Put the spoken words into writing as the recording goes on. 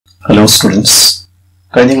Hello students.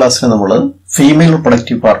 കഴിഞ്ഞ ക്ലാസ്സിൽ നമ്മൾ ഫീമെയിൽ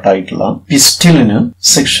റിപ്രൊഡക്റ്റീവ് പാർട്ട് ആയിട്ടുള്ള പിസ്റ്റലിന്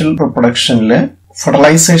സെക്ഷൽ റിപ്രൊഡക്ഷനിലെ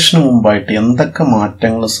ഫെർട്ടിലൈസേഷന് മുമ്പായിട്ട് എന്തൊക്കെ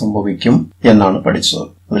മാറ്റങ്ങൾ സംഭവിക്കും എന്നാണ് പഠിച്ചത്.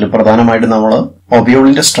 അതിൽ പ്രധാനമായിട്ട് നമ്മൾ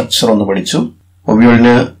ഒബ്യൂളിന്റെ സ്ട്രക്ചർ ഒന്ന് പഠിച്ചു.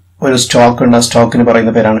 ഒബ്യൂളിന് ഒരു സ്റ്റോക്ക് ഉണ്ട്. ആ സ്റ്റോക്കിന്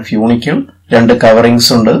പറയുന്ന പേരാണ് ഫ്യൂണിക്കിൾ. 2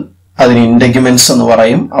 കവറിങ്സ് ഉണ്ട്. അതിന് ഇന്റഗ്യുമെന്റ്സ് എന്ന്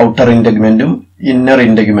പറയും. Outer ഇന്റഗ്യുമെന്റും inner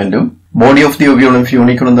ഇന്റഗ്യുമെന്റും. Body of the ഒബ്യൂളും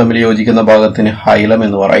ഫ്യൂണിക്കിളും തമ്മിൽ യോജിക്കുന്ന ഭാഗത്തിന് ഹൈലം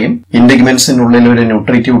എന്ന് പറയും. ഇന്റഗ്യുമെന്റ്സിനുള്ളിൽ ഒരു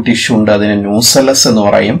ന്യൂട്രീറ്റീവ് ടിഷ്യൂ ഉണ്ട്. അതിന് ന്യൂസലസ് എന്ന്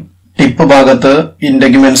പറയും. ടിപ്പ് ഭാഗത്ത്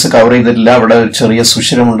ഇന്റഗ്യുമെന്റ്സ് കവർ ചെയ്തിട്ടില്ല. അവിടെ ഒരു ചെറിയ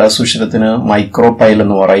സുഷിരമുണ്ട്. ആ സുഷിരത്തിന് മൈക്രോപൈൽ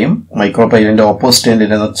എന്ന് പറയും. മൈക്രോപൈലിന്റെ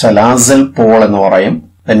ഓപ്പോസിറ്റ് ചലാസൽ പോൾ എന്ന് പറയും.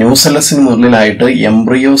 ന്യൂസലസിന് മുകളിലായിട്ട്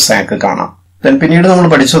എംബ്രിയോ സാക്ക് കാണാം. പിന്നീട് നമ്മൾ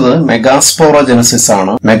പഠിച്ചത് മെഗാസ്പോറോജനസിസ്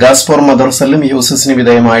ആണ്. മെഗാസ്പോർ മദർ സെല്ല് മിയോസിസിന്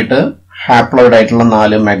വിധേയമായിട്ട് ഹാപ്ലോയിഡ് ആയിട്ടുള്ള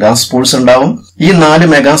 4 മെഗാസ്പോൾസ് ഉണ്ടാവും. ഈ 4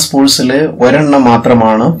 മെഗാസ്പോൾസിൽ ഒരെണ്ണം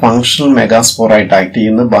മാത്രമാണ് ഫങ്ഷണൽ മെഗാസ്പോർ ആയിട്ട് ആക്ട്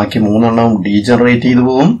ചെയ്യുന്നത്. ബാക്കി 3 എണ്ണവും ഡീജനറേറ്റ് ചെയ്തു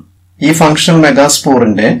പോകും. ഈ ഫങ്ഷണൽ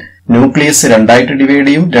മെഗാസ്പോറിന്റെ ന്യൂക്ലിയസ് 2ആയിട്ട് ഡിവൈഡ്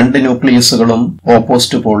ചെയ്യും. 2 ന്യൂക്ലിയസുകളും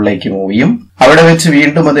ഓപ്പോസിറ്റ് പോളിലേക്ക് മൂവ് ചെയ്യും. അവിടെ വെച്ച്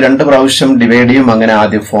വീണ്ടും അത് 2 പ്രാവശ്യം ഡിവൈഡ് ചെയ്യും. അങ്ങനെ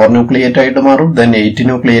ആദ്യം 4 ന്യൂക്ലിയേറ്റ് ആയിട്ട് മാറും, ദെൻ 8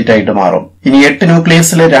 ന്യൂക്ലിയേറ്റ് ആയിട്ട് മാറും. ഇനി 8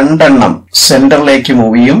 ന്യൂക്ലിയസിലെ 2 എണ്ണം സെന്ററിലേക്ക്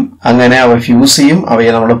മൂവ് ചെയ്യും. അങ്ങനെ അവ ഫ്യൂസ് ചെയ്യും.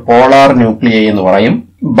 അവയെ നമ്മൾ പോളാർ ന്യൂക്ലിയൈ എന്ന് പറയും.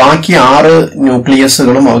 ബാക്കി 6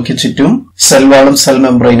 ന്യൂക്ലിയസുകളും അവയ്ക്ക് ചുറ്റും സെൽ വാളും സെൽ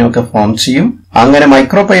മെംബ്രെയിനും ഒക്കെ ഫോം ചെയ്യും. അങ്ങനെ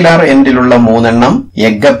മൈക്രോപൈലാർ എൻഡിലുള്ള 3 എണ്ണം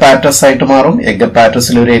എഗ് അപ്പാറ്റസ് ആയിട്ട് മാറും. എഗ്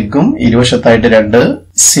അപ്പാറ്റസിൽ ഒരു എഗ്ഗും ഇരുവശത്തായിട്ട് 2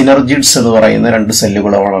 സിനർജിഡ്സ് എന്ന് പറയുന്ന 2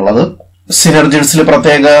 സെല്ലുകളാണുള്ളത്. സിനർജിഡ്സിൽ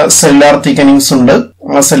പ്രത്യേക സെല്ലുലാർ തിക്കനിങ്സ് ഉണ്ട്.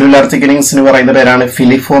 ആ സെല്ലുലാർ തിക്കനിങ്സിന് പറയുന്ന പേരാണ്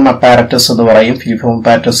ഫിലിഫോം അപ്പാരറ്റസ് എന്ന് പറയും. ഫിലിഫോം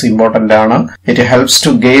അപ്പാരറ്റസ് ഇമ്പോർട്ടന്റ് ആണ്. It helps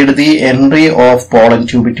to guide the entry of pollen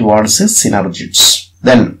tube towards സിനർജിഡ്സ്.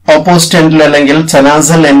 Then opposite എൻഡിൽ അല്ലെങ്കിൽ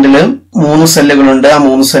ചലാസൽ എൻഡിൽ 3 സെല്ലുകളുണ്ട്. ആ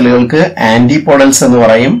 3 സെല്ലുകൾക്ക് ആന്റിപോഡൽസ് എന്ന്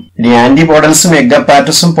പറയും. ഇനി ആന്റിപോഡൽസും എഗ്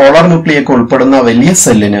അപ്പാറ്റസും പോളാർ ന്യൂക്ലിയൊക്കെ ഉൾപ്പെടുന്ന വലിയ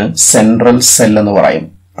സെല്ലിന് സെൻട്രൽ സെൽ എന്ന് പറയും.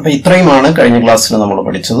 അപ്പൊ ഇത്രയുമാണ് കഴിഞ്ഞ ക്ലാസ്സിൽ നമ്മൾ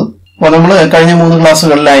പഠിച്ചത്. അപ്പൊ നമ്മൾ കഴിഞ്ഞ 3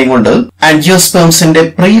 ക്ലാസ്സുകളിലായി കൊണ്ട് ആൻജിയോസ്പേംസിന്റെ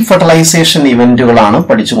പ്രീ ഫെർട്ടിലൈസേഷൻ ഇവന്റുകളാണ്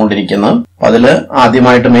പഠിച്ചുകൊണ്ടിരിക്കുന്നത്. അതിൽ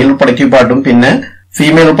ആദ്യമായിട്ട് മെയിൽ റിപ്രൊഡക്റ്റീവ് പാർട്ടും പിന്നെ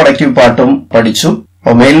ഫീമെയിൽ റിപ്രൊഡക്റ്റീവ് പാർട്ടും പഠിച്ചു.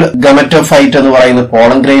 മെയിൽ ഗമറ്റോഫൈറ്റ് എന്ന് പറയുന്ന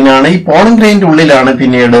പോളൻ ഗ്രെയിൻ ആണ്. ഈ പോളൻ ഗ്രെയിന്റെ ഉള്ളിലാണ്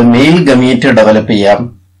പിന്നീട് മെയിൽ ഗമീറ്റ് ഡെവലപ്പ് ചെയ്യാം.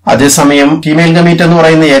 അതേസമയം ഫീമെയിൽ ഗമീറ്റ് എന്ന്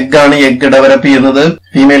പറയുന്ന എഗ് ആണ്. എഗ് ഡെവലപ്പ് ചെയ്യുന്നത്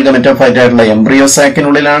ഫീമെയിൽ ഗമറ്റോഫൈറ്റ് ആയിട്ടുള്ള എംബ്രിയോ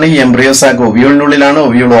സാക്കിനുള്ളിലാണ്. ഈ എംബ്രിയോ സാക്ക് ഒവ്യൂളിനുള്ളിലാണ്.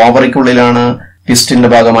 ഒവ്യൂൾ ഓവറിക്കുള്ളിലാണ്. പിസ്റ്റിന്റെ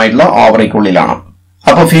ഭാഗമായിട്ടുള്ള ഓവറിക്കുള്ളിലാണ്.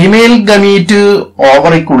 അപ്പൊ ഫീമെയിൽ ഗമീറ്റ്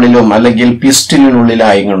ഓവറിക്കുള്ളിലും അല്ലെങ്കിൽ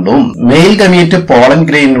പിസ്റ്റിനുള്ളിലായിക്കൊണ്ടും mail gamete pollen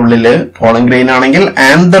ഗ്രെയിനുള്ളില്, pollen grain ആണെങ്കിൽ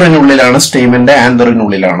ആന്തറിനുള്ളിലാണ്, സ്റ്റേമിന്റെ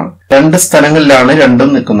ആന്തറിനുള്ളിലാണ്. 2 സ്ഥലങ്ങളിലാണ് രണ്ടും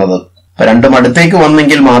നിൽക്കുന്നത്. അപ്പൊ രണ്ടും അടുത്തേക്ക്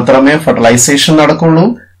വന്നെങ്കിൽ മാത്രമേ ഫെർട്ടിലൈസേഷൻ നടക്കുള്ളൂ.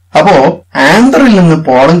 അപ്പോ ആന്തറിൽ നിന്ന്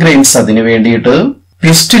പോളൻ ഗ്രെയിൻസ് അതിനു വേണ്ടിയിട്ട്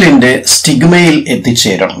പിസ്റ്റിലിന്റെ സ്റ്റിഗ്മയിൽ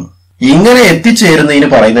എത്തിച്ചേരണം. ഇങ്ങനെ എത്തിച്ചേരുന്നതിന്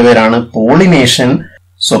പറയുന്ന പേരാണ് pollination.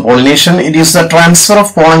 So pollination, it is the transfer of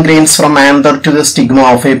pollen grains from anther to the stigma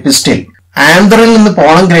of a pistil. ആന്തറിൽ നിന്ന്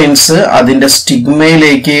പോളൻ ഗ്രെയിൻസ് അതിന്റെ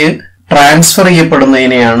സ്റ്റിഗ്മയിലേക്ക് ട്രാൻസ്ഫർ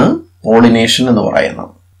ചെയ്യപ്പെടുന്നതിനെയാണ് പോളിനേഷൻ എന്ന്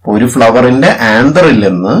പറയുന്നത്. ഒരു ഫ്ലവറിന്റെ ആന്തറിൽ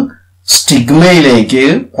നിന്ന് സ്റ്റിഗ്മയിലേക്ക്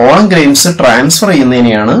പോളൻ ഗ്രെയിൻസ് ട്രാൻസ്ഫർ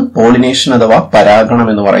ചെയ്യുന്നതിനെയാണ് പോളിനേഷൻ അഥവാ പരാഗണം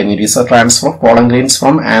എന്ന് പറയുന്നത്. It is A transfer of pollen grains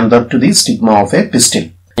from anther to the stigma of A pistil.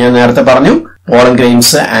 ഞാൻ നേരത്തെ പറഞ്ഞു പോളൻ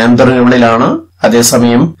ഗ്രെയിൻസ് ആന്തറിനുള്ളിലാണ്,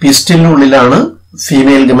 അതേസമയം പിസ്റ്റിലിനുള്ളിലാണ്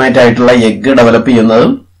ഫീമെയിൽ ഗമാറ്റ് ആയിട്ടുള്ള എഗ് ഡെവലപ്പ് ചെയ്യുന്നത്.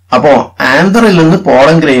 അപ്പോ ആന്തറിൽ നിന്ന്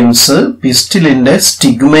പോളൻ ഗ്രെയിൻസ് പിസ്റ്റിലിന്റെ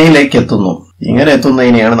സ്റ്റിഗ്മയിലേക്ക് എത്തുന്നു. ഇങ്ങനെ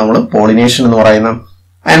എത്തുന്നതിനെയാണ് നമ്മൾ പോളിനേഷൻ എന്ന് പറയുന്നത്.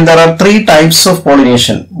 And there are 3 types of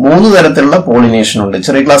pollination. 3 തരത്തിലുള്ള പോളിനേഷൻ ഉണ്ട്.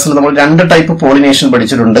 ചെറിയ ക്ലാസ്സിൽ നമ്മൾ 2 ടൈപ്പ് പോളിനേഷൻ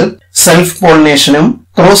പഠിച്ചിട്ടുണ്ട്. Self പോളിനേഷനും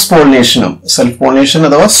cross പോളിനേഷനും. സെൽഫ് പോളിനേഷൻ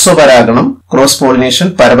അഥവാ സ്വപരാഗണം, ക്രോസ് പോളിനേഷൻ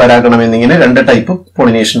പരപരാഗണം എന്നിങ്ങനെ 2 ടൈപ്പ്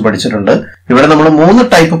പോളിനേഷൻ പഠിച്ചിട്ടുണ്ട്. ഇവിടെ നമ്മൾ 3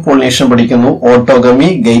 ടൈപ്പ് പോളിനേഷൻ പഠിക്കുന്നു. Autogamy,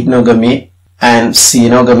 ഗെയ്റ്റനോഗമി and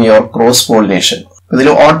xenogamy or cross pollination. ഇതിൽ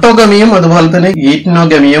ഓട്ടോഗമിയും അതുപോലെ തന്നെ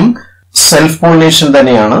ഗെയ്റ്റനോഗമിയും സെൽഫ് പോളിനേഷൻ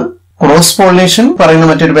തന്നെയാണ്. ക്രോസ് പോളിനേഷൻ പറയുന്ന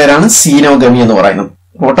മറ്റൊരു പേരാണ് xenogamy എന്ന് പറയുന്നത്.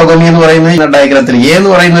 ഓട്ടോഗമി എന്ന് പറയുന്ന ഡയഗ്രത്തിൽ എ എന്ന്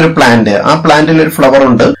പറയുന്ന ഒരു പ്ലാന്റ്, ആ പ്ലാന്റിൽ ഒരു ഫ്ലവർ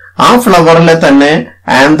ഉണ്ട്. ആ ഫ്ലവറിലെ തന്നെ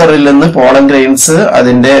ആന്തറിൽ നിന്ന് പോളൻ ഗ്രെയിൻസ്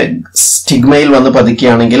അതിന്റെ സ്റ്റിഗ്മയിൽ വന്ന്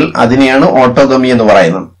പതിക്കുകയാണെങ്കിൽ അതിനെയാണ് ഓട്ടോഗമി എന്ന്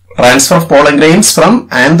പറയുന്നത്. Transfer of pollen grains from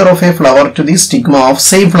anther of A flower to the stigma of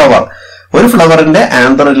same flower. ഒരു ഫ്ലവറിന്റെ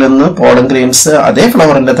ആന്തറിൽ നിന്ന് പോളൻ ഗ്രെയിൻസ് അതേ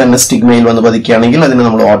ഫ്ലവറിന്റെ തന്നെ സ്റ്റിഗ്മയിൽ വന്ന് പതിക്കുകയാണെങ്കിൽ അതിന്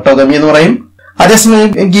നമ്മൾ ഓട്ടോഗമി എന്ന് പറയും. അതേസമയം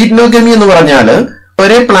ഗെയ്റ്റനോഗമി എന്ന് പറഞ്ഞാൽ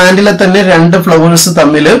ഒരേ പ്ലാന്റിലെ തന്നെ 2 ഫ്ലവേഴ്സ്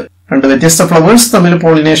തമ്മിൽ, 2 വ്യത്യസ്ത ഫ്ലവേഴ്സ് തമ്മിൽ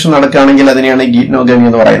പോളിനേഷൻ നടക്കുകയാണെങ്കിൽ അതിനെയാണ് ഗെയ്റ്റനോഗമി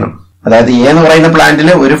എന്ന് പറയുന്നത്. അതായത് എ എന്ന് പറയുന്ന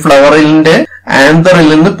പ്ലാന്റിലെ ഒരു ഫ്ലവറിന്റെ ആന്തറിൽ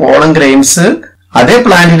നിന്ന് പോളൻ ഗ്രെയിൻസ് അതേ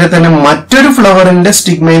പ്ലാന്റിലെ തന്നെ മറ്റൊരു ഫ്ലവറിന്റെ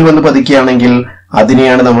സ്റ്റിഗ്മയിൽ വന്ന് പതിക്കുകയാണെങ്കിൽ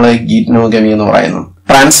അതിനെയാണ് നമ്മൾ ഗെയ്റ്റനോഗമി എന്ന് പറയുന്നത്.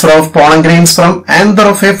 Transfer of pollen grains from anther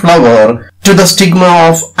of a flower to the stigma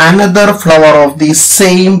of another flower of the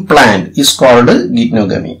same plant is called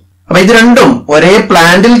geitonogamy. അപ്പൊ ഇത് രണ്ടും ഒരേ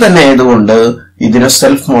പ്ലാന്റിൽ തന്നെ ആയതുകൊണ്ട് ഇതിന്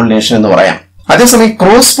സെൽഫ് പോളിനേഷൻ എന്ന് പറയാം. അതേസമയം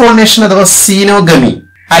ക്രോസ് പോളിനേഷൻ അഥവാ സീനോഗമി,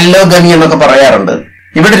 അല്ലോഗമി എന്നൊക്കെ പറയാറുണ്ട്.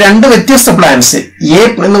 ഇവിടെ രണ്ട് വ്യത്യസ്ത പ്ലാന്റ്സ്, എ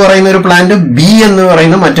എന്ന് പറയുന്ന ഒരു പ്ലാന്റും ബി എന്ന്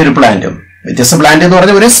പറയുന്ന മറ്റൊരു പ്ലാന്റും. വ്യത്യസ്ത പ്ലാന്റ് എന്ന്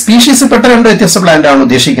പറഞ്ഞാൽ ഒരേ സ്പീഷീസിൽപ്പെട്ട രണ്ട് വ്യത്യസ്ത പ്ലാന്റ് ആണ്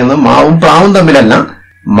ഉദ്ദേശിക്കുന്നത്. മാവും പ്ലാവും തമ്മിലല്ല,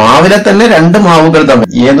 മാവിലെ തന്നെ രണ്ട് മാവുകൾ തമ്മിൽ,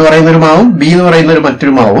 എ എന്ന് പറയുന്ന ഒരു മാവും ബി എന്ന് പറയുന്ന ഒരു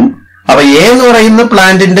മറ്റൊരു മാവും. അപ്പൊ എ എന്ന് പറയുന്ന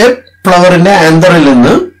പ്ലാന്റിന്റെ ഫ്ലവറിന്റെ ആന്തറിൽ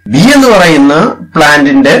നിന്ന് ബി എന്ന് പറയുന്ന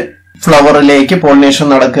പ്ലാന്റിന്റെ ഫ്ലവറിലേക്ക് പോളിനേഷൻ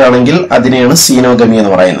നടക്കുകയാണെങ്കിൽ അതിനെയാണ് സീനോഗമി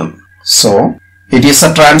എന്ന് പറയുന്നത്. So it is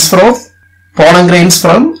A transfer of pollen grains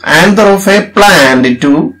from anther of a plant to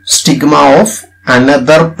stigma of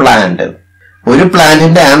another plant. ഒരു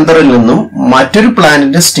പ്ലാന്റിന്റെ ആന്തറിൽ നിന്നും മറ്റൊരു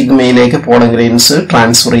പ്ലാന്റിന്റെ സ്റ്റിഗ്മയിലേക്ക് പോളൻ ഗ്രെയിൻസ്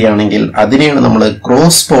ട്രാൻസ്ഫർ ചെയ്യുകയാണെങ്കിൽ അതിനെയാണ് നമ്മൾ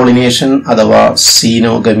ക്രോസ് പോളിനേഷൻ അഥവാ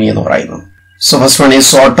സീനോഗമി എന്ന് പറയുന്നത്. So first one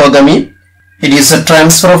is autogamy. It is A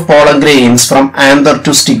transfer of pollen grains from anther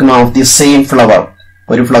to stigma of the same flower.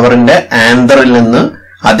 ഒരു ഫ്ലവറിന്റെ ആന്തറിൽ നിന്ന്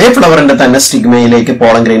അതേ ഫ്ലവറിന്റെ തന്നെ സ്റ്റിഗ്മയിലേക്ക്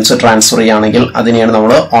പോളൻ ഗ്രെയിൻസ് ട്രാൻസ്ഫർ ചെയ്യുകയാണെങ്കിൽ അതിനെയാണ്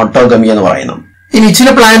നമ്മൾ ഓട്ടോഗമി എന്ന് പറയുന്നത്. ഇനി ചില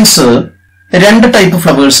പ്ലാന്റ്സ് രണ്ട് ടൈപ്പ്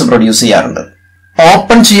ഫ്ലവേഴ്സ് പ്രൊഡ്യൂസ് ചെയ്യാറുണ്ട്.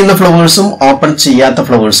 ഓപ്പൺ ചെയ്യുന്ന ഫ്ലവേഴ്സും ഓപ്പൺ ചെയ്യാത്ത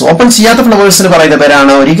ഫ്ലവേഴ്സും. ഓപ്പൺ ചെയ്യാത്ത ഫ്ലവേഴ്സിന് പറയുന്ന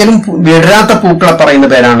പേരാണ്, ഒരിക്കലും വിടരാത്ത പൂക്കളെ പറയുന്ന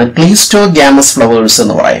പേരാണ് ക്ലീസ്റ്റോഗ്യാമസ് ഫ്ലവേഴ്സ്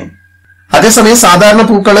എന്ന് പറയും. അതേസമയം സാധാരണ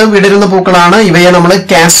പൂക്കള് വിടരുന്ന പൂക്കളാണ്, ഇവയെ നമ്മൾ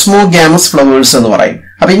കാസ്മോഗ്യാമസ് ഫ്ലവേഴ്സ് എന്ന് പറയും.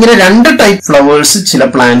 അപ്പൊ ഇങ്ങനെ രണ്ട് ടൈപ്പ് ഫ്ലവേഴ്സ് ചില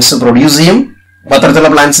പ്ലാന്റ്സ് പ്രൊഡ്യൂസ് ചെയ്യും. പത്രത്തിലുള്ള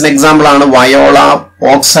പ്ലാന്റ്സിന്റെ എക്സാമ്പിൾ ആണ് വയോള,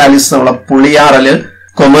 ഓക്സാലിസ്, നമ്മളെ പുളിയാറല്,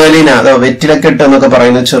 കൊമേലിന അഥവാ വെറ്റിലക്കെട്ട് എന്നൊക്കെ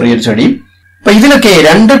പറയുന്ന ചെറിയൊരു ചെടി. അപ്പൊ ഇതിലൊക്കെ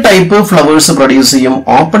രണ്ട് ടൈപ്പ് ഫ്ലവേഴ്സ് പ്രൊഡ്യൂസ് ചെയ്യും.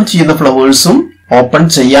 ഓപ്പൺ ചെയ്യുന്ന ഫ്ലവേഴ്സും ഓപ്പൺ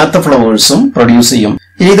ചെയ്യാത്ത ഫ്ലവേഴ്സും പ്രൊഡ്യൂസ് ചെയ്യും.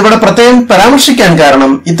 ഇനി ഇതിവിടെ പ്രത്യേകം പരാമർശിക്കാൻ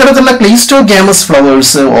കാരണം ഇത്തരത്തിലുള്ള ക്ലീസ്റ്റോഗ്യാമസ്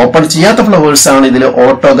ഫ്ലവേഴ്സ്, ഓപ്പൺ ചെയ്യാത്ത ഫ്ലവേഴ്സ് ആണ് ഇതിൽ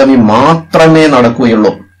ഓട്ടോഗമി മാത്രമേ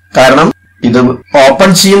നടക്കുകയുള്ളൂ. കാരണം ഇത് ഓപ്പൺ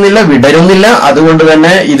ചെയ്യുന്നില്ല, വിടരുന്നില്ല. അതുകൊണ്ട്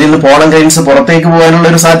തന്നെ ഇതിൽ നിന്ന് പോളൻ ഗ്രെയിൻസ് പുറത്തേക്ക് പോകാനുള്ള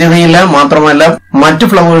ഒരു സാധ്യതയില്ല. മാത്രമല്ല മറ്റു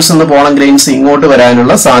ഫ്ലവേഴ്സ് നിന്ന് പോളൻ ഗ്രെയിൻസ് ഇങ്ങോട്ട്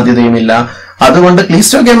വരാനുള്ള സാധ്യതയുമില്ല. അതുകൊണ്ട്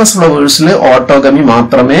ക്ലീസ്റ്റോഗ്യാമസ് ഫ്ലവേഴ്സിൽ ഓട്ടോഗമി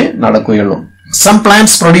മാത്രമേ നടക്കുകയുള്ളൂ. Some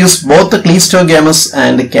plants produce both cleistogamous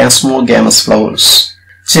and കാസ്മോഗ്യാമസ് flowers.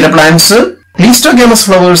 ചില പ്ലാന്റ്സ് ക്ലീസ്റ്റോഗ്യാമസ്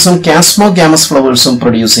ഫ്ലവേഴ്സും കാസ്മോഗ്യാമസ് ഫ്ലവേഴ്സും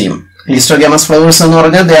പ്രൊഡ്യൂസ് ചെയ്യും. ക്ലീസ്റ്റോഗ്യാമസ് ഫ്ലവേഴ്സ് എന്ന്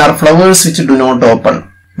പറഞ്ഞാൽ they are flowers which do not open.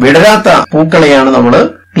 വിടരാത്ത പൂക്കളെയാണ് നമ്മൾ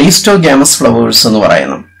ക്ലീസ്റ്റോഗ്യാമസ് ഫ്ലവേഴ്സ് എന്ന്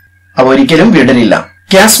പറയുന്നത്. അവ ഒരിക്കലും വിടരില്ല.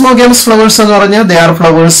 കാസ്മോഗ്യാമസ് ഫ്ലവേഴ്സ് എന്ന് പറഞ്ഞാൽ they are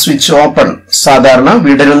flowers which open. സാധാരണ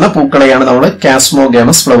വിടരുന്ന പൂക്കളെയാണ് നമ്മൾ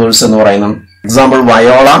കാസ്മോഗ്യാമസ് ഫ്ലവേഴ്സ് എന്ന് പറയുന്നത്. എക്സാമ്പിൾ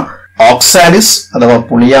വയോള, ഓക്സാലിസ് അഥവാ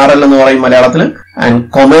പുളിയാറൽ എന്ന് പറയും മലയാളത്തിൽ, ആൻഡ്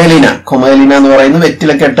കൊമേലിന. കൊമേലിന എന്ന് പറയുന്നത്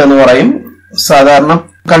വെറ്റിലക്കെട്ട് എന്ന് പറയും. സാധാരണ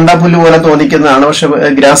കണ്ടാപ്പുല്ല് പോലെ തോന്നിക്കുന്നതാണ്, പക്ഷെ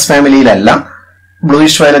ഗ്രാസ് ഫാമിലിയിലല്ല.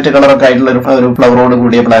 ബ്ലൂയിഷ് വയലറ്റ് കളറൊക്കെ ആയിട്ടുള്ള ഒരു ഫ്ലവറോട്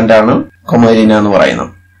കൂടിയ പ്ലാന്റ് ആണ് കൊമേലിന എന്ന്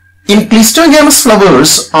പറയുന്നത്. In cleistogamous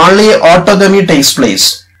flowers, only autogamy takes place.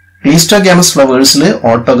 Cleistogamous ഫ്ലവേഴ്സിൽ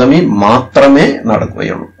autogamy മാത്രമേ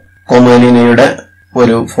നടക്കുകയുള്ളൂ. കൊമേലിനയുടെ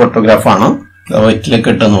ഒരു ഫോട്ടോഗ്രാഫാണ്,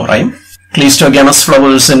 വെറ്റിലക്കെട്ട് എന്ന് പറയും. ക്ലീസ്റ്റോഗ്യാമസ്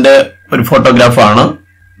ഫ്ലവേഴ്സിന്റെ ഒരു ഫോട്ടോഗ്രാഫാണ്.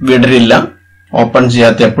 വിടരില്ല, ഓപ്പൺ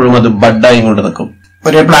ചെയ്യാത്ത, എപ്പോഴും അത് ബഡായി കൊണ്ട് നിൽക്കും.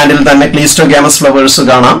 ഒരേ പ്ലാന്റിൽ തന്നെ ക്ലീസ്റ്റോഗ്യാമസ് ഫ്ലവേഴ്സ്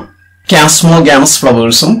കാണാം, കാസ്മോഗ്യാമസ്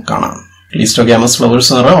ഫ്ലവേഴ്സും കാണാം. ക്ലീസ്റ്റോഗ്യാമസ്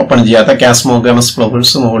ഫ്ലവേഴ്സ് എന്ന് പറഞ്ഞാൽ ഓപ്പൺ ചെയ്യാത്ത, കാസ്മോഗ്യാമസ്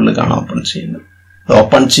ഫ്ലവേഴ്സ് മുകളിൽ കാണാം ഓപ്പൺ ചെയ്യുന്നത്.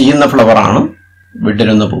 ഓപ്പൺ ചെയ്യുന്ന ഫ്ലവർ ആണ്,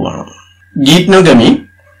 വിടരുന്ന പൂവാണ്. ഗീറ്റ്നോഗമി.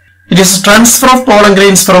 It is transfer of pollen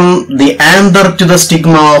grains from the anther to the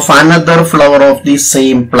stigma of another flower of the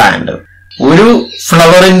same plant. ഒരു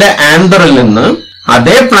ഫ്ലവറിന്റെ ആന്തറിൽ നിന്ന്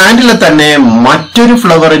അതേ പ്ലാന്റിലെ തന്നെ മറ്റൊരു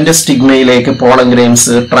ഫ്ലവറിന്റെ സ്റ്റിഗ്മയിലേക്ക് പോളൻ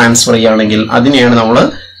ഗ്രെയിൻസ് ട്രാൻസ്ഫർ ചെയ്യുകയാണെങ്കിൽ അതിനെയാണ് നമ്മൾ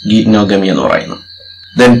ഗീറ്റ്നോഗമി എന്ന് പറയുന്നത്.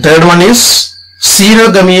 Then third one is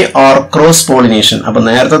xenogamy or cross pollination. അപ്പൊ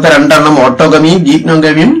നേരത്തെ രണ്ടെണ്ണം ഓട്ടോഗമിയും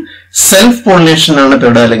ഗീറ്റ്നോഗമിയും സെൽഫ് പോളിനേഷൻ ആണ്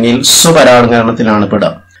പെടുക, അല്ലെങ്കിൽ സ്വപരാഗണത്തിലാണ്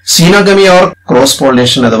പെടുക. സീനോഗമി ഓർ ക്രോസ്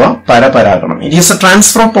പോളിനേഷൻ അഥവാ പരപരാഗണം. It is A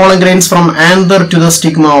transfer of pollen grains from anther to the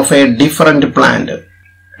stigma of A different plant.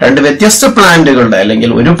 രണ്ട് വ്യത്യസ്ത പ്ലാന്റുകളുടെ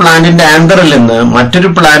അല്ലെങ്കിൽ ഒരു പ്ലാന്റിന്റെ ആന്തറിൽ നിന്ന് മറ്റൊരു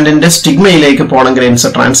പ്ലാന്റിന്റെ സ്റ്റിഗ്മയിലേക്ക് പോളൻ ഗ്രെയിൻസ്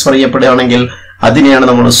ട്രാൻസ്ഫർ ചെയ്യപ്പെടുകയാണെങ്കിൽ അതിനെയാണ്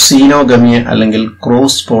നമ്മൾ സീനോഗമി അല്ലെങ്കിൽ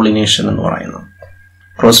ക്രോസ് പോളിനേഷൻ എന്ന് പറയുന്നത്.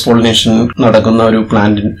 ക്രോസ് പോളിനേഷൻ നടക്കുന്ന ഒരു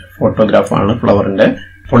പ്ലാന്റിന്റെ ഫോട്ടോഗ്രാഫാണ്. ഫ്ലവറിന്റെ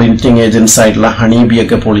പോളിനേറ്റിംഗ് ഏജൻസ് ആയിട്ടുള്ള ഹണി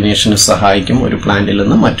ഒക്കെ പോളിനേഷന് സഹായിക്കും ഒരു പ്ലാന്റിൽ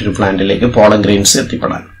നിന്ന് മറ്റൊരു പ്ലാന്റിലേക്ക് പോളൻ ഗ്രെയിൻസ്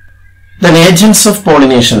എത്തിപ്പെടാൻ. Then agents of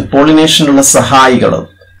pollination. പോളിനേഷനുള്ള സഹായികൾ.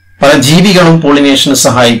 പല ജീവികളും പോളിനേഷന്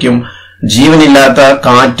സഹായിക്കും. ജീവനില്ലാത്ത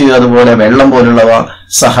കാറ്റ്, അതുപോലെ വെള്ളം പോലുള്ളവ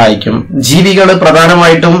സഹായിക്കും. ജീവികൾ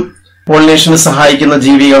പ്രധാനമായിട്ടും പോളിനേഷന് സഹായിക്കുന്ന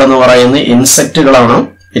ജീവികൾ എന്ന് പറയുന്നത് ഇൻസെക്റ്റുകളാണ്.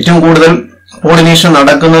 ഏറ്റവും കൂടുതൽ പോളിനേഷൻ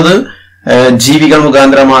നടക്കുന്നത് ജീവികൾ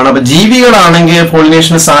മുഖാന്തരമാണ്. അപ്പൊ ജീവികളാണെങ്കിൽ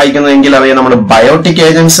പോളിനേഷന് സഹായിക്കുന്നതെങ്കിൽ അവയെ നമ്മൾ ബയോട്ടിക്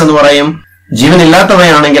ഏജൻസ് എന്ന് പറയും.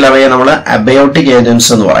 ജീവനില്ലാത്തവയാണെങ്കിൽ അവയെ നമ്മൾ അബയോട്ടിക് ഏജൻസ്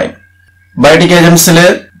എന്ന് പറയും. ബയോട്ടിക് ഏജൻസില്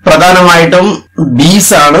പ്രധാനമായിട്ടും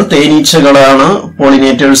ബീസ് ആണ്, തേനീച്ചകളാണ്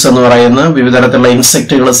പോളിനേറ്റേഴ്സ് എന്ന് പറയുന്നത്. വിവിധ തരത്തിലുള്ള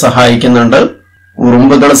ഇൻസെക്റ്റുകൾ സഹായിക്കുന്നുണ്ട്.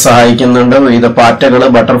 ഉറുമ്പുകൾ സഹായിക്കുന്നുണ്ട്, വിവിധ പാറ്റകൾ,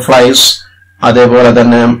 ബട്ടർഫ്ലൈസ്, അതേപോലെ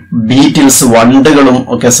തന്നെ ബീറ്റിൽസ്, വണ്ടുകളും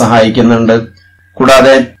ഒക്കെ സഹായിക്കുന്നുണ്ട്.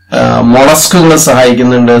 കൂടാതെ മൊളസ്കുകൾ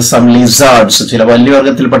സഹായിക്കുന്നുണ്ട്, സം ലിസാർഡ്സ്, ചില വലിയ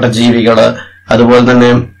വർഗത്തിൽപ്പെട്ട ജീവികള്, അതുപോലെ തന്നെ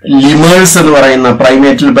ലിമേഴ്സ് എന്ന് പറയുന്ന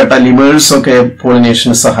പ്രൈമേറ്റിൽപ്പെട്ട ലിമേഴ്സ് ഒക്കെ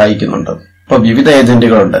പോളിനേഷന് സഹായിക്കുന്നുണ്ട്. അപ്പൊ വിവിധ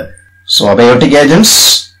ഏജന്റുകളുണ്ട്. So abiotic agents,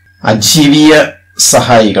 അജീവീയ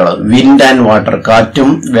സഹായികള്, wind and water, കാറ്റും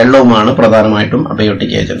വെള്ളവുമാണ് പ്രധാനമായിട്ടും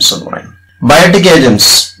അബയോട്ടിക് ഏജന്റ്സ് എന്ന് പറയുന്നത്. Biotic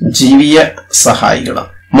agents, ജീവിയ സഹായികള്.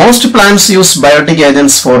 Most plants use biotic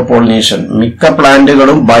agents four pollination. മിക്ക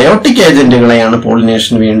പ്ലാന്റുകളും ബയോട്ടിക് ഏജന്റുകളെയാണ്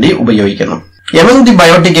പോളിനേഷന് വേണ്ടി ഉപയോഗിക്കുന്നത്. Among the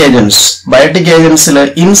biotic agents,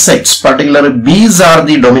 insects, particularly bees, are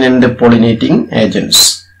the dominant pollinating agents.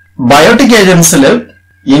 Biotic agents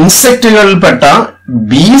ഇൻസെക്റ്റുകളിൽപ്പെട്ട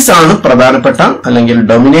ബീസ് ആണ് പ്രധാനപ്പെട്ട അല്ലെങ്കിൽ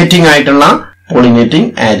ഡൊമിനേറ്റിംഗ് ആയിട്ടുള്ള പോളിനേറ്റിംഗ്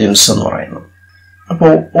ഏജന്റ്സ് എന്ന് പറയുന്നത്. അപ്പോ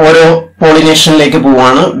ഓരോ പോളിനേഷനിലേക്ക്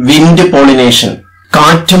പോവാണ്. വിൻഡ് പോളിനേഷൻ,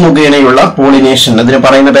 കാറ്റ് മുഖേനയുള്ള പോളിനേഷൻ, അതിന്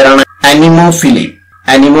പറയുന്ന പേരാണ് അനിമോഫിലി.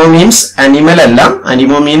 അനിമോ മീൻസ് അനിമൽ അല്ല,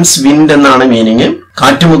 അനിമോ മീൻസ് വിൻഡ് എന്നാണ് മീനിങ്.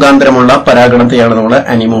 കാറ്റ് മുഖാന്തരമുള്ള പരാഗണത്തെയാണ് നമ്മൾ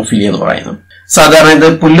അനിമോഫിലി എന്ന് പറയുന്നത്. സാധാരണ ഇത്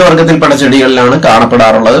പുല്ലുവർഗത്തിൽപ്പെട്ട ചെടികളിലാണ്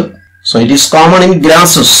കാണപ്പെടാറുള്ളത്. So it is common in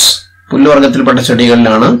grasses, പുല്ലുവർഗത്തിൽപ്പെട്ട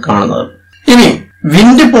ചെടികളിലാണ് കാണുന്നത്. ഇനി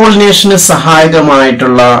വിൻഡ് പോളിനേഷന്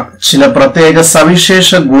സഹായകമായിട്ടുള്ള ചില പ്രത്യേക സവിശേഷ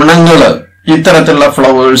ഗുണങ്ങള് ഇത്തരത്തിലുള്ള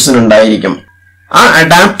ഫ്ലവേഴ്സിനുണ്ടായിരിക്കും. ആ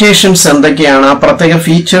അഡാപ്റ്റേഷൻസ് എന്തൊക്കെയാണ്, ആ പ്രത്യേക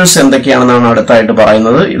ഫീച്ചേഴ്സ് എന്തൊക്കെയാണെന്നാണ് അടുത്തായിട്ട്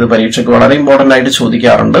പറയുന്നത്. ഇത് പരീക്ഷയ്ക്ക് വളരെ ഇമ്പോർട്ടന്റ് ആയിട്ട്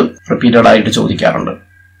ചോദിക്കാറുണ്ട്, റിപ്പീറ്റഡ് ആയിട്ട് ചോദിക്കാറുണ്ട്.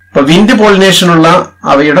 ഇപ്പൊ വിൻഡ് പോളിനേഷനുള്ള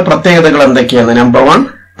അവയുടെ പ്രത്യേകതകൾ എന്തൊക്കെയാണ്? Number 1,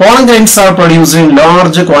 pollen grains are produced in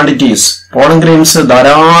large quantities. Pollen grains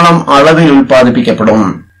ധാരാളം അളവിൽ ഉൽപ്പാദിപ്പിക്കപ്പെടും.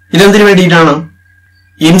 ഇതെന്തിനു വേണ്ടിയിട്ടാണ്?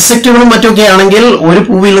 ഇൻസെക്റ്റുകളും മറ്റൊക്കെ ആണെങ്കിൽ ഒരു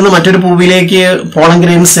പൂവിൽ നിന്ന് മറ്റൊരു പൂവിലേക്ക് പോളൻ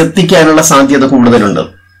ഗ്രെയിൻസ് എത്തിക്കാനുള്ള സാധ്യത കൂടുതലുണ്ട്.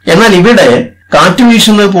 എന്നാൽ ഇവിടെ കാറ്റ്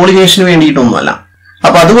വീശുന്നത് പോളിനേഷന് വേണ്ടിയിട്ടൊന്നുമല്ല.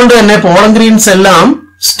 അപ്പൊ അതുകൊണ്ട് തന്നെ പോളൻ ഗ്രെയിൻസ് എല്ലാം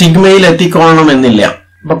സ്റ്റിഗ്മയിൽ എത്തിക്കോണമെന്നില്ല.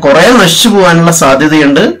 അപ്പൊ കുറെ നശിച്ചു പോകാനുള്ള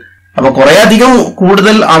സാധ്യതയുണ്ട്. അപ്പൊ കുറെ അധികം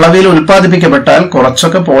കൂടുതൽ അളവിൽ ഉൽപ്പാദിപ്പിക്കപ്പെട്ടാൽ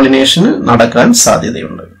കുറച്ചൊക്കെ പോളിനേഷന് നടക്കാൻ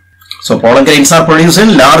സാധ്യതയുണ്ട്. So pollen grains are produced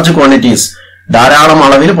in large quantities. ധാരാളം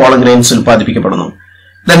അളവിൽ pollen grains ഉൽപ്പാദിപ്പിക്കപ്പെടുന്നു.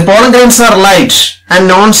 Then pollen grains are light and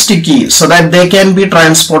non-sticky so that they can be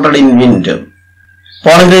transported in wind.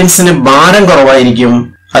 Pollen grainsന് ഭാരം കുറവായിരിക്കും,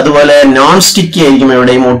 അതുപോലെ നോൺ സ്റ്റിക്കി ആയിരിക്കും,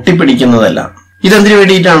 എവിടെയും ഒട്ടിപ്പിടിക്കുന്നതല്ല. ഇതെന്തിനു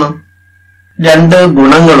വേണ്ടിയിട്ടാണ്? രണ്ട്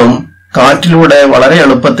ഗുണങ്ങളും കാറ്റിലൂടെ വളരെ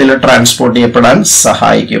എളുപ്പത്തിൽ ട്രാൻസ്പോർട്ട് ചെയ്യപ്പെടാൻ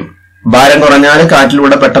സഹായിക്കും. ഭാരം കുറഞ്ഞാൽ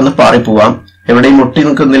കാറ്റിലൂടെ പെട്ടെന്ന് പാറിപ്പോവാം, എവിടെയും ഒട്ടി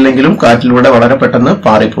നിൽക്കുന്നില്ലെങ്കിലും കാറ്റിലൂടെ വളരെ പെട്ടെന്ന്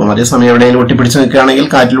പാറിപ്പോകും. അതേസമയം എവിടെയും ഒട്ടിപ്പിടിച്ച് നിൽക്കുകയാണെങ്കിൽ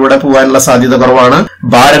കാറ്റിലൂടെ പോകാനുള്ള സാധ്യത കുറവാണ്.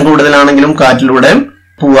 ഭാരം കൂടുതലാണെങ്കിലും കാറ്റിലൂടെ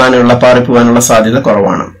പാറിപ്പോവാനുള്ള സാധ്യത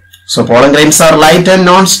കുറവാണ്. So pollen grains R light and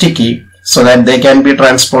non sticky so that they can be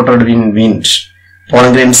transported in wind.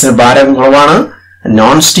 Pollen ഗ്രെയിൻസിന് ഭാരം കുറവാണ്,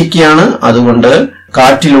 നോൺ സ്റ്റിക്കിയാണ്, അതുകൊണ്ട്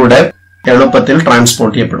കാറ്റിലൂടെ എളുപ്പത്തിൽ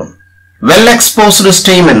ട്രാൻസ്പോർട്ട് ചെയ്യപ്പെടും. Well exposed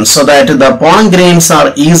stamens so that the pollen grains R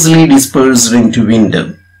easily dispersed in to wind.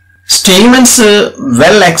 Stamens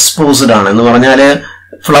well exposed ആണ് എന്ന് പറഞ്ഞാല്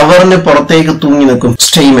ഫ്ലവറിന് പുറത്തേക്ക് തൂങ്ങി നിൽക്കും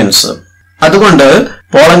സ്റ്റേമൻസ്. അതുകൊണ്ട്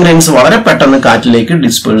പോളൻ ഗ്രെയിൻസ് വളരെ പെട്ടെന്ന് കാറ്റിലേക്ക്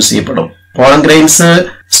ഡിസ്പേഴ്സ് ചെയ്യപ്പെടും. Pollen grains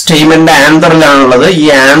സ്റ്റേമന്റെ ആന്തറിലാണുള്ളത്. ഈ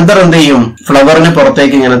ആന്തർ എന്ത് ചെയ്യും? ഫ്ലവറിന്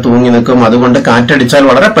പുറത്തേക്ക് ഇങ്ങനെ തൂങ്ങി നിൽക്കും. അതുകൊണ്ട് കാറ്റടിച്ചാൽ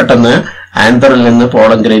വളരെ പെട്ടെന്ന് ആന്തറിൽ നിന്ന്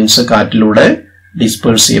പോളൻ ഗ്രെയിൻസ് കാറ്റിലൂടെ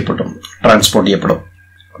ഡിസ്പേഴ്സ് ചെയ്യപ്പെടും, ട്രാൻസ്പോർട്ട് ചെയ്യപ്പെടും.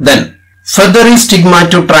 Then feathery stigma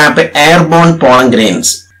to trap airborne pollen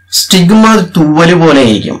grains. Stigma തൂവല്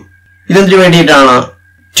പോലെയായിരിക്കും. ഇതെന്തിനു വേണ്ടിയിട്ടാണ്?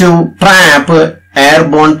 To trap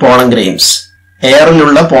airborne pollen grains.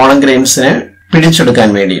 എയറിലുള്ള pollen ഗ്രൈൻസിനെ പിടിച്ചെടുക്കാൻ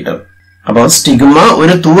വേണ്ടിയിട്ട്. അപ്പോൾ സ്റ്റിഗ്മ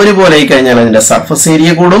ഒരു തൂവല് പോലെ ആയി കഴിഞ്ഞാൽ അതിന്റെ സർഫസ്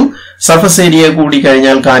ഏരിയ കൂടും. സർഫസ് ഏരിയ കൂടി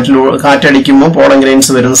കഴിഞ്ഞാൽ കാറ്റടിക്കുമ്പോൾ പോളൻ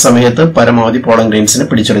ഗ്രൈൻസ് വരുന്ന സമയത്ത് പരമാവധി പോളൻ ഗ്രൈൻസിനെ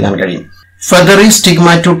പിടിച്ചെടുക്കാൻ കഴിയും. Feathery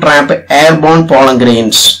stigma to trap airborne pollen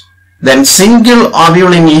grains. Then single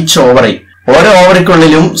ovule in each ovary. ഓരോ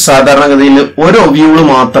ഓവറിക്കുള്ളിലും സാധാരണഗതിയിൽ ഒരു ഒവ്യൂള്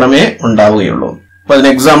മാത്രമേ ഉണ്ടാവുകയുള്ളൂ. അപ്പൊ അതിന്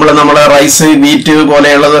എക്സാമ്പിൾ നമ്മൾ rice, wheat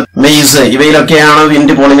പോലെയുള്ളത്, maze, ഇവയിലൊക്കെയാണ്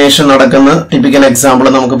wind pollination നടക്കുന്നത്. ടിപ്പിക്കൽ എക്സാമ്പിൾ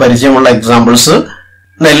നമുക്ക് പരിചയമുള്ള എക്സാമ്പിൾസ്.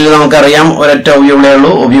 നെല്ലിൽ നമുക്കറിയാം ഒരൊറ്റ ഒവ്യൂളേ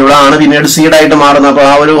ഉള്ളൂ. ഒവ്യൂളാണ് പിന്നീട് സീഡായിട്ട് മാറുന്നത്. അപ്പൊ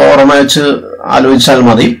ആ ഒരു ഓർമ്മ വെച്ച് ആലോചിച്ചാൽ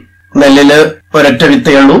മതി. നെല്ലില് ഒരൊറ്റ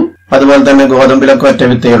വിത്തേ ഉള്ളൂ, അതുപോലെ തന്നെ ഗോതമ്പിലൊക്കെ ഒറ്റ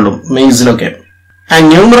വിത്തേ ഉള്ളൂ, മെയ്സിലൊക്കെ. And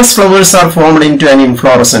numerous flowers are formed in to an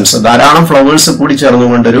inflorescence. ധാരാളം ഫ്ലവേഴ്സ് കൂടി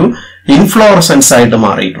ചേർന്നുകൊണ്ടൊരു ഇൻഫ്ലോറസൻസ് ആയിട്ട്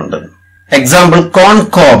മാറിയിട്ടുണ്ട്. എക്സാമ്പിൾ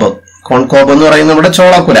കോൺകോബ്. കോൺകോബ് എന്ന് പറയുന്നത് നമ്മുടെ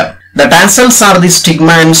ചോളക്കുല. The tassels are the stigma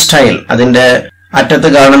and style. അതിന്റെ അറ്റത്ത്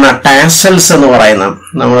കാണുന്ന ടാസൽസ് എന്ന് പറയുന്ന,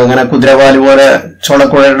 നമ്മളിങ്ങനെ കുതിരവാല് പോലെ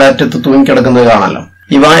ചോളക്കുഴയുടെ അറ്റത്ത് തൂങ്ങിക്കിടക്കുന്നത് കാണാമല്ലോ.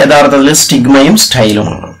 ഇവ യഥാർത്ഥത്തിൽ സ്റ്റിഗ്മയും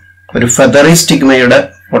സ്റ്റൈലുമാണ്. ഒരു ഫെദറി സ്റ്റിഗ്മയുടെ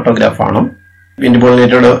ഫോട്ടോഗ്രാഫാണ്. വിൻഡ്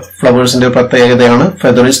പോളിനേറ്റഡ് ഫ്ലവേഴ്സിന്റെ പ്രത്യേകതയാണ്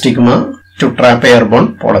feathery stigma to trap airborne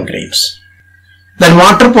pollen grains. Then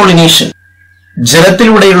water pollination.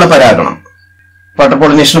 ജലത്തിലൂടെയുള്ള പരാഗണം. വാട്ടർ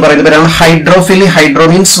പോളിനേഷൻ പറയുന്ന പേരാണ് ഹൈഡ്രോഫിലി. Hydro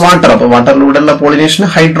means water. അപ്പൊ വാട്ടറിലൂടെയുള്ള പോളിനേഷൻ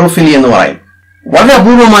ഹൈഡ്രോഫിലി എന്ന് പറയും. വളരെ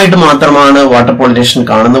അപൂർവമായിട്ട് മാത്രമാണ് വാട്ടർ പോളിനേഷൻ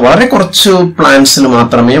കാണുന്നത്. വളരെ കുറച്ച് പ്ലാന്റ്സിൽ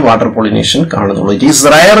മാത്രമേ വാട്ടർ പോളിനേഷൻ കാണുന്നുള്ളൂ. It is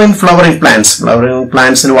rare in flowering plants. Flowering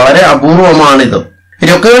പ്ലാന്റ്സിൽ വളരെ അപൂർവമാണിത്.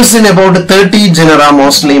 It occurs in about 30 genera,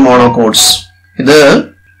 mostly മോണോകോട്സ്. ഇത്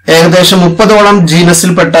ഏകദേശം 30ഓളം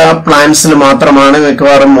ജീനസിൽപ്പെട്ട പ്ലാന്റ്സിൽ മാത്രമാണ്,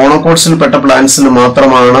 മിക്കവാറും മോണോകോട്സിൽപ്പെട്ട പ്ലാന്റ്സിൽ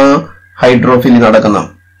മാത്രമാണ് ഹൈഡ്രോഫിലി നടക്കുന്നത്.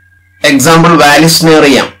 Example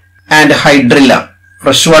Vallisneria and hydrilla.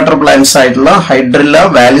 Fresh water plants ആയിട്ടുള്ള ഹൈഡ്രില്ല,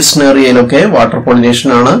 വാലിസ്നേറിയയിലൊക്കെ വാട്ടർ പോളിനേഷൻ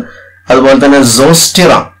ആണ്. അതുപോലെ തന്നെ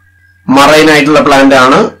സോസ്റ്റിറ മറൈൻ ആയിട്ടുള്ള പ്ലാന്റ്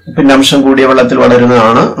ആണ്. പിന്നെ അംശം കൂടിയ വെള്ളത്തിൽ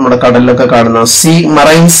വളരുന്നതാണ്. നമ്മുടെ കടലിലൊക്കെ കാണുന്ന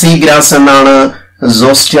മറൈൻ സീ ഗ്രാസ് എന്നാണ്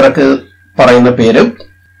സോസ്റ്റിറക്ക് പറയുന്ന പേര്.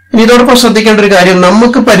 ഇനി ഇതോടൊപ്പം ശ്രദ്ധിക്കേണ്ട ഒരു കാര്യം,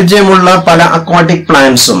 നമുക്ക് പരിചയമുള്ള പല അക്വാട്ടിക്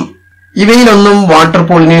പ്ലാന്റ്സും ഇവയിലൊന്നും വാട്ടർ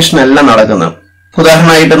പോളിനേഷൻ അല്ല നടക്കുന്നത്.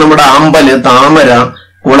 ഉദാഹരണമായിട്ട് നമ്മുടെ അമ്പല്, താമര,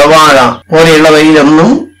 കുളവാഴ പോലെയുള്ളവയിലൊന്നും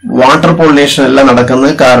വാട്ടർ പോളിനേഷൻ അല്ല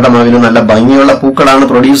നടക്കുന്നത്. കാരണം അതിന് നല്ല ഭംഗിയുള്ള പൂക്കളാണ്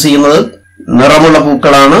പ്രൊഡ്യൂസ് ചെയ്യുന്നത്, നിറമുള്ള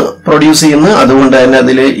പൂക്കളാണ് പ്രൊഡ്യൂസ് ചെയ്യുന്നത്. അതുകൊണ്ട് തന്നെ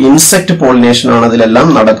അതിൽ ഇൻസെക്ട് പോളിനേഷൻ ആണ് അതിലെല്ലാം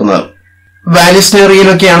നടക്കുന്നത്.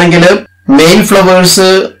 വാലിസ്നേറിയയിലൊക്കെ ആണെങ്കിൽ മെയിൽ ഫ്ലവേഴ്സ്,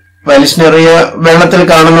 വാലിസ്നേറിയ വെള്ളത്തിൽ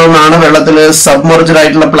കാണുന്നതാണ്. വെള്ളത്തിൽ സബ്മർജ്ഡ്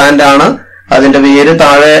ആയിട്ടുള്ള പ്ലാന്റ് ആണ്. അതിന്റെ വേര്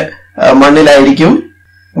താഴെ മണ്ണിലായിരിക്കും,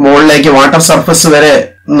 മുകളിലേക്ക് വാട്ടർ സർഫസ് വരെ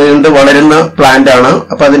നീണ്ടു വളരുന്ന പ്ലാന്റ് ആണ്.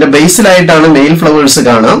 അപ്പൊ അതിന്റെ ബേസിലായിട്ടാണ് മെയിൽ ഫ്ലവേഴ്സ്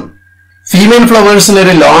കാണാം. ഫീമെയിൽ ഫ്ലവേഴ്സിന്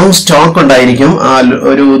ഒരു ലോങ് സ്റ്റോക്ക് ഉണ്ടായിരിക്കും, ആ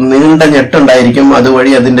ഒരു നീണ്ട ഞെട്ടുണ്ടായിരിക്കും.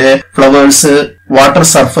 അതുവഴി അതിന്റെ ഫ്ലവേഴ്സ് വാട്ടർ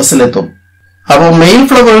സർഫസിലെത്തും. അപ്പോൾ മെയിൽ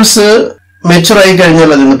ഫ്ലവേഴ്സ് മെച്ചുർ ആയി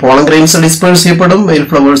കഴിഞ്ഞാൽ അതിന് പോളൻ ഗ്രെയിൻസ് ഡിസ്പേഴ്സ് ചെയ്യപ്പെടും, മെയിൽ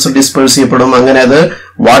ഫ്ലവേഴ്സ് ഡിസ്പേഴ്സ് ചെയ്യപ്പെടും. അങ്ങനെ അത്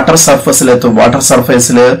വാട്ടർ സർഫസിലെത്തും. വാട്ടർ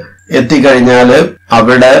സർഫസിൽ എത്തിക്കഴിഞ്ഞാൽ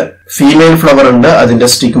അവിടെ ഫീമെയിൽ ഫ്ലവർ ഉണ്ട്, അതിന്റെ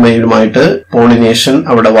സ്റ്റിഗ്മയുമായിട്ട് പോളിനേഷൻ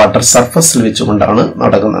അവിടെ വാട്ടർ സർഫസിൽ വെച്ചുകൊണ്ടാണ്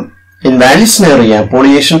നടക്കുന്നത്. In Vallisneria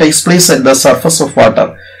pollination takes place at the surface of water.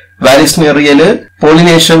 വാലിസ്നേറിയയില്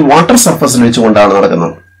pollination water സർഫസിൽ വെച്ചുകൊണ്ടാണ്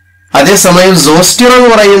നടക്കുന്നത്. അതേസമയം സോസ്റ്റിറ എന്ന്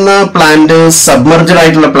പറയുന്ന പ്ലാന്റ് സബ്മർജ്ഡ്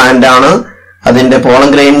ആയിട്ടുള്ള പ്ലാന്റ് ആണ്. അതിന്റെ പോളൻ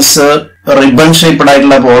ഗ്രെയിൻസ് റിബൺ ഷേപ്ഡ്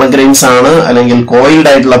ആയിട്ടുള്ള പോളൻ ഗ്രെയിൻസ് ആണ്, അല്ലെങ്കിൽ കോയിൽഡ്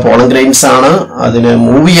ആയിട്ടുള്ള പോളൻ ഗ്രെയിൻസ് ആണ്. അതിന്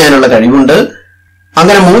മൂവ് ചെയ്യാനുള്ള കഴിവുണ്ട്.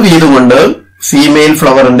 അങ്ങനെ മൂവ് ചെയ്തുകൊണ്ട് ഫീമെയിൽ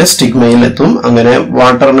ഫ്ലവറിന്റെ സ്റ്റിഗ്മയിൽ എത്തും. അങ്ങനെ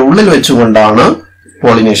വാട്ടറിന് ഉള്ളിൽ വെച്ചുകൊണ്ടാണ്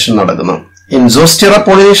പോളിനേഷൻ നടക്കുന്നത്. In സോസ്റ്റിറ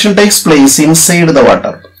pollination takes place inside the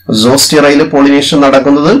water. സോസ്റ്റിറയിൽ pollination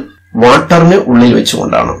നടക്കുന്നത് വാട്ടറിന് ഉള്ളിൽ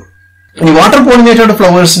വെച്ചുകൊണ്ടാണ്. ഇനി വാട്ടർ പോളിനേറ്റഡ്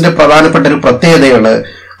ഫ്ലവേഴ്സിന്റെ പ്രധാനപ്പെട്ട ഒരു പ്രത്യേകതയാണ്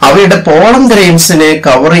അവയുടെ പോളൻ ഗ്രെയിൻസിനെ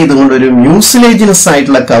കവർ ചെയ്തുകൊണ്ട് ഒരു മ്യൂസിലേജിനസ്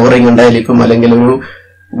ആയിട്ടുള്ള കവറിംഗ് ഉണ്ടായിരിക്കും, അല്ലെങ്കിൽ ഒരു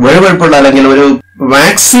വെഴുവെഴുപ്പുള്ള അല്ലെങ്കിൽ ഒരു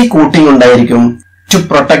വാക്സി കോട്ടിംഗ് ഉണ്ടായിരിക്കും. To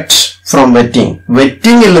protect from wetting.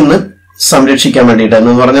 വെറ്റിംഗിൽ നിന്ന് സംരക്ഷിക്കാൻ വേണ്ടിയിട്ട്,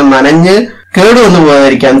 എന്ന് പറഞ്ഞാൽ നനഞ്ഞ് കേടുവന്നു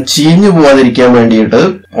പോകാതിരിക്കാൻ, ചീഞ്ഞു പോകാതിരിക്കാൻ വേണ്ടിയിട്ട്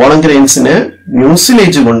പോളൻ ഗ്രെയിൻസിനെ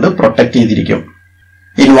മ്യൂസിലേജ് കൊണ്ട് പ്രൊട്ടക്ട് ചെയ്തിരിക്കും.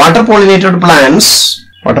 In water pollinated plants,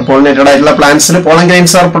 water pollinated ആയിട്ടുള്ള പ്ലാന്റ്സിൽ pollen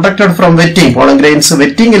grains are protected from wetting. Pollen grains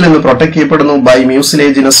വെറ്റിംഗിൽ നിന്ന് പ്രൊട്ടക്ട് ചെയ്യപ്പെടുന്നു ബൈ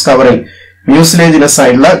മ്യൂസിലേജിനസ് കവറിംഗ്. മ്യൂസിലേജിനസ്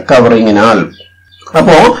ആയിട്ടുള്ള കവറിങ്ങിനാൽ.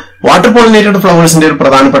 അപ്പോ വാട്ടർ പോളിനേറ്റഡ് ഫ്ലവേഴ്സിന്റെ ഒരു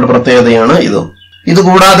പ്രധാനപ്പെട്ട പ്രത്യേകതയാണ് ഇത്.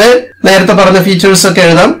 ഇതുകൂടാതെ നേരത്തെ പറഞ്ഞ ഫീച്ചേഴ്സ് ഒക്കെ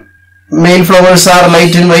എഴുതാം. Mail flowers are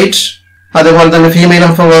light in wait. അതേപോലെ തന്നെ female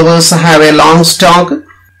flowers have A long stock.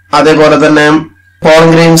 അതേപോലെ തന്നെ pollen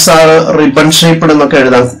grains R ribbon shaped എന്നൊക്കെ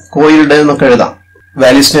എഴുതാം, കോയിൽഡ് എന്നൊക്കെ എഴുതാം.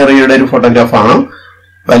 വാലിസ്നേറിയയുടെ ഒരു ഫോട്ടോഗ്രാഫാണ്.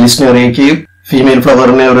 വാലിസ്നേറിയയ്ക്ക് ഫീമെയിൽ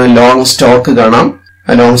ഫ്ലവറിന് ഒരു ലോങ് സ്റ്റോക്ക് കാണാം.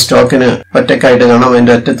 ആ ലോങ് സ്റ്റോക്കിന് ഒറ്റക്കായിട്ട് കാണാം.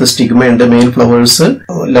 അതിന്റെ അറ്റത്ത് സ്റ്റിഗ്മ ഉണ്ട്. മെയിൽ ഫ്ലവേഴ്സ്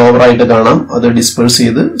ലോവർ ആയിട്ട് കാണാം. അത് ഡിസ്പേഴ്സ്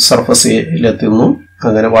ചെയ്ത് സർഫസിലെത്തുന്നു.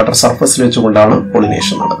 അങ്ങനെ വാട്ടർ സർഫസിൽ വെച്ചുകൊണ്ടാണ്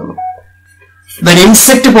പോളിനേഷൻ നടക്കുന്നത്.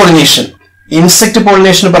 Insect pollination. ഇൻസെക്ട്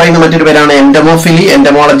പോളിനേഷൻ പറയുന്ന മറ്റൊരു പേരാണ് എൻഡമോഫിലി.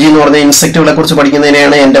 എൻഡമോളജി എന്ന് പറഞ്ഞ ഇൻസെക്ടുകളെ കുറിച്ച്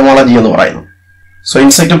പഠിക്കുന്നതിനെയാണ് എൻഡമോളജി എന്ന് പറയുന്നത്. സോ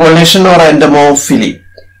ഇൻസെക്ട് പോളിനേഷൻ എന്ന് പറയുന്നത് എൻഡമോഫിലി.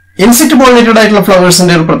 ഇൻസെക്ട് പോളിനേറ്റഡ് ആയിട്ടുള്ള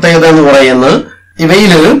ഫ്ലവേഴ്സിന്റെ ഒരു പ്രത്യേകത എന്ന് പറയുന്നത്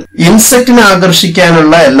ഇവയിൽ ഇൻസെക്റ്റിനെ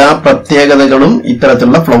ആകർഷിക്കാനുള്ള എല്ലാ പ്രത്യേകതകളും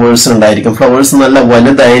ഇത്തരത്തിലുള്ള ഫ്ലവേഴ്സിന് ഉണ്ടായിരിക്കും. ഫ്ലവേഴ്സ് നല്ല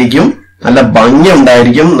വലുതായിരിക്കും, നല്ല ഭംഗി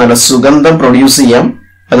ഉണ്ടായിരിക്കും, നല്ല സുഗന്ധം പ്രൊഡ്യൂസ് ചെയ്യാം.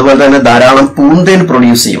 അതുപോലെ തന്നെ ധാരാളം പൂന്തേൻ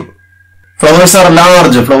പ്രൊഡ്യൂസ് ചെയ്യും. Flowers are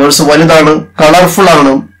large. ഫ്ലവേഴ്സ് വലുതാണ്, കളർഫുൾ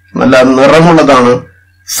ആണ്, നല്ല നിറമുള്ളതാണ്,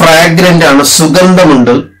 ഫ്രാഗ്രന്റ് ആണ്,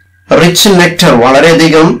 സുഗന്ധമുണ്ട്. റിച്ച് നെക്ടർ,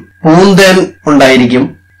 വളരെയധികം പൂന്തേൻ ഉണ്ടായിരിക്കും.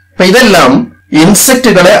 അപ്പൊ ഇതെല്ലാം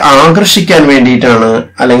ഇൻസെക്റ്റുകളെ ആകർഷിക്കാൻ വേണ്ടിയിട്ടാണ്,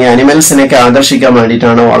 അല്ലെങ്കിൽ അനിമൽസിനെയൊക്കെ ആകർഷിക്കാൻ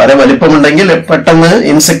വേണ്ടിയിട്ടാണ്. വളരെ വലിപ്പമുണ്ടെങ്കിൽ പെട്ടെന്ന്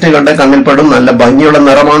ഇൻസെക്റ്റുകളുടെ കണ്ണിൽപ്പെടും. നല്ല ഭംഗിയുള്ള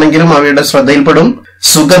നിറമാണെങ്കിലും അവയുടെ ശ്രദ്ധയിൽപ്പെടും.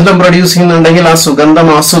 സുഗന്ധം പ്രൊഡ്യൂസ് ചെയ്യുന്നുണ്ടെങ്കിൽ ആ സുഗന്ധം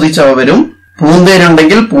ആസ്വദിച്ച് അവ വരും.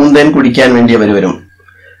 പൂന്തേനുണ്ടെങ്കിൽ പൂന്തേൻ കുടിക്കാൻ വേണ്ടി അവർ വരും.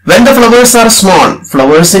 When the flowers are small,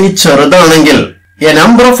 flowers ഇനി ചെറുതാണെങ്കിൽ A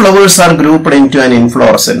number of flowers are grouped in to an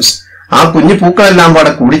inflorescence. ആ കുഞ്ഞു പൂക്കളെല്ലാം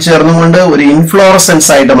പാടെ കൂടിച്ചേർന്നുകൊണ്ട് ഒരു ഇൻഫ്ലോറസൻസ്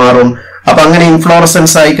ആയിട്ട് മാറും. അപ്പൊ അങ്ങനെ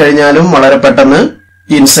ഇൻഫ്ലോറസൻസ് ആയി കഴിഞ്ഞാലും വളരെ പെട്ടെന്ന്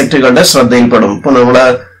ഇൻസെക്റ്റുകളുടെ ശ്രദ്ധയിൽപ്പെടും. ഇപ്പൊ നമ്മള്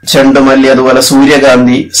ചെണ്ടുമല്ലി, അതുപോലെ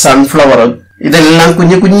സൂര്യകാന്തി, സൺഫ്ലവർ, ഇതെല്ലാം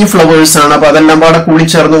കുഞ്ഞു കുഞ്ഞു ഫ്ലവേഴ്സ് ആണ്. അപ്പൊ അതെല്ലാം പാടെ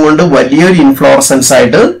കൂടിച്ചേർന്നുകൊണ്ട് വലിയൊരു ഇൻഫ്ലോറസൻസ്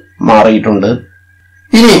ആയിട്ട് മാറിയിട്ടുണ്ട്.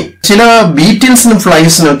 ഇനി ചില ബീറ്റിൽസിനും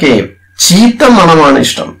ഫ്ലൈസിനൊക്കെ ചീത്ത മണമാണ്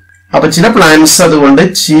ഇഷ്ടം. അപ്പൊ ചില പ്ലാന്റ്സ് അതുകൊണ്ട്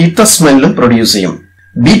ചീത്ത സ്മെല്ലും പ്രൊഡ്യൂസ് ചെയ്യും.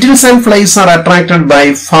 Beetles and flies are attracted by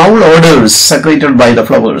foul odors secreted by the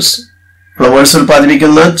flowers. Flowers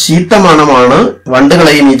ഉൽപ്പാദിപ്പിക്കുന്ന ചീത്ത മണമാണ്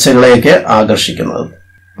വണ്ടുകളെയും ഈച്ചകളെയൊക്കെ ആകർഷിക്കുന്നത്.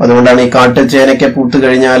 അതുകൊണ്ടാണ് ഈ കാട്ടുചേനയ്ക്ക് പൂത്തു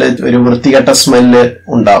കഴിഞ്ഞാൽ ഒരു വൃത്തികെട്ട സ്മെല്ല്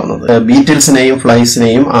ഉണ്ടാവുന്നത്. ബീറ്റിൽസിനെയും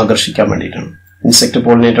ഫ്ലൈസിനെയും ആകർഷിക്കാൻ വേണ്ടിയിട്ടാണ്. ഇൻസെക്ട്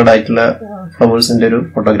പോളിനേറ്റഡ് ആയിട്ടുള്ള ഫ്ലവേഴ്സിന്റെ ഒരു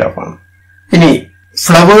ഫോട്ടോഗ്രാഫാണ്. ഇനി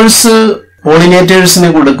ഫ്ലവേഴ്സ്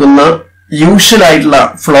പോളിനേറ്റേഴ്സിന് കൊടുക്കുന്ന യൂഷ്വൽ ആയിട്ടുള്ള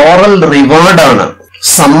ഫ്ലോറൽ റിവാർഡാണ്,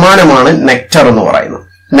 സമ്മാനമാണ് നെക്ടർ എന്ന് പറയുന്നത്.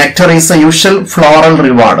 Nectar is A usual floral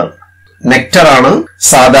reward. Nectar ആണ്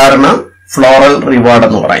സാധാരണ ഫ്ലോറൽ റിവാർഡ്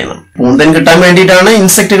എന്ന് പറയുന്നത്. പൂന്തൻ കിട്ടാൻ വേണ്ടിയിട്ടാണ്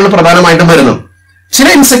ഇൻസെക്റ്റുകൾ പ്രധാനമായിട്ടും വരുന്നത്. ചില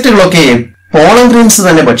ഇൻസെക്റ്റുകളൊക്കെ പോളൻ ഗ്രെയിൻസ്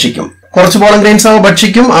തന്നെ ഭക്ഷിക്കും. കുറച്ച് പോളൻ ഗ്രെയിൻസ് അവ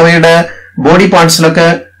ഭക്ഷിക്കും, അവയുടെ ബോഡി പാർട്സിലൊക്കെ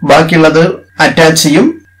ബാക്കിയുള്ളത് അറ്റാച്ച് ചെയ്യും.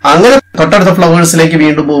 അങ്ങനെ തൊട്ടടുത്ത ഫ്ലവേഴ്സിലേക്ക്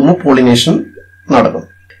വീണ്ടും പോകുമ്പോൾ പോളിനേഷൻ നടക്കും.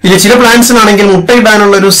 ഇനി ചില പ്ലാന്റ്സിനാണെങ്കിൽ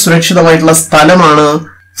മുട്ടയിടാനുള്ള ഒരു സുരക്ഷിതമായിട്ടുള്ള സ്ഥലമാണ്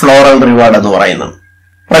ഫ്ലോറൽ റിവാർഡ് എന്ന് പറയുന്നത്.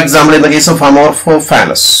 For example, in the case of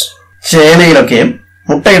Amorphophallus, ചേനയിലൊക്കെ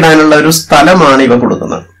മുട്ടയിടാനുള്ള ഒരു സ്ഥലമാണ് ഇവ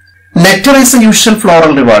കൊടുക്കുന്നത്. Nectar is A usual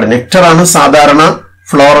floral reward. Nectar ആണ് സാധാരണ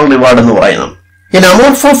ഫ്ലോറൽ റിവാർഡ് എന്ന് പറയുന്നത്. ഇൻ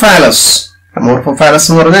അമോർഫോഫാലസ്, അമോർഫോഫാലസ്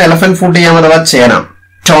എന്ന് പറഞ്ഞാൽ എലഫന്റ് ഫുഡ് ചെയ്യാം അഥവാ ചേന,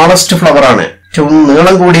 ടോളസ്റ്റ് ഫ്ലവർ ആണ്, ഏറ്റവും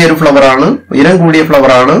നീളം കൂടിയ ഒരു ഫ്ലവർ ആണ്, ഉയരം കൂടിയ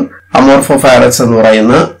ഫ്ലവർ ആണ് അമോർഫോഫാലസ് എന്ന്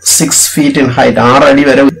പറയുന്നത്. 6 feet in height, 6 അടി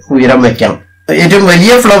വരെ ഉയരം വെക്കാം. ഏറ്റവും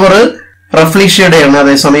വലിയ ഫ്ലവർ റഫ്ലീഷ്യയുടെയാണ്,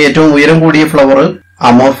 അതേസമയം ഏറ്റവും ഉയരം കൂടിയ flower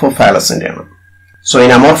അമോർഫോഫാലസിന്റെയാണ്. So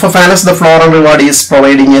in Amorphophallus the floral reward is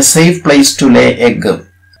providing A safe place to Leh egg.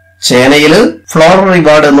 ചേനയിൽ floral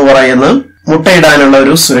reward എന്ന് പറയുന്നത് മുട്ടയിടാനുള്ള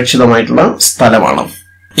ഒരു സുരക്ഷിതമായിട്ടുള്ള സ്ഥലമാണ്.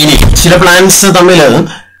 ഇനി ചില പ്ലാന്റ്സ് തമ്മിൽ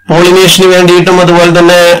പോളിനേഷന് വേണ്ടിയിട്ടും അതുപോലെ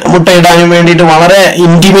തന്നെ മുട്ടയിടാനും വേണ്ടിയിട്ട് വളരെ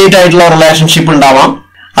ഇന്റിമേറ്റ് ആയിട്ടുള്ള റിലേഷൻഷിപ്പ് ഉണ്ടാവാം.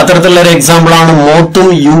 അത്തരത്തിലുള്ള ഒരു എക്സാമ്പിൾ ആണ് മോത്തും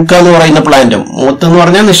യൂക്ക എന്ന് പറയുന്ന പ്ലാന്റും. മോത്ത് എന്ന്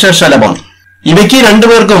പറഞ്ഞാൽ നിശശലഭം. ഇവയ്ക്ക്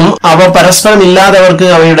രണ്ടുപേർക്കും അവ പരസ്പരം ഇല്ലാതെ അവർക്ക്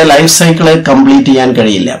അവയുടെ ലൈഫ് സൈക്കിള് കംപ്ലീറ്റ് ചെയ്യാൻ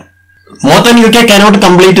കഴിയില്ല. Moth and yucca cannot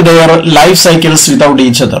complete their life cycles without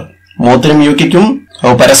each other. മോത്തിനും യൂക്കയ്ക്കും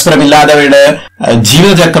പരസ്പരം ഇല്ലാതെ അവയുടെ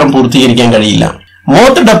ജീവിതചക്രം പൂർത്തീകരിക്കാൻ കഴിയില്ല.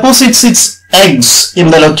 Moth deposits its eggs in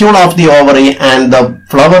the locule of the ovary and the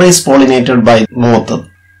flower is pollinated by moth.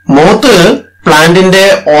 Moth പ്ലാന്റിന്റെ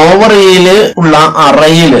ഓവറിയിലുള്ള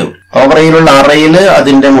അറയില്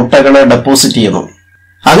അതിന്റെ മുട്ടകളെ ഡെപ്പോസിറ്റ് ചെയ്യുന്നു.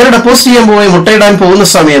 അങ്ങനെ ഡെപ്പോസിറ്റ് ചെയ്യാൻ പോയി മുട്ടയിടാൻ പോകുന്ന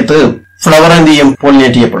സമയത്ത് ഫ്ലവർ എന്ത് ചെയ്യും?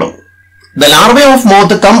 പോളിനേറ്റ് ചെയ്യപ്പെടും. The larvae of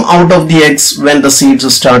moth come out of the eggs when the seeds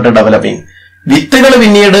start developing. വിത്തുകൾ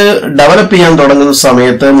പിന്നീട് ഡെവലപ്പ് ചെയ്യാൻ തുടങ്ങുന്ന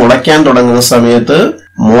സമയത്ത്, മുളയ്ക്കാൻ തുടങ്ങുന്ന സമയത്ത്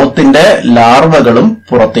മോത്തിന്റെ ലാർവകളും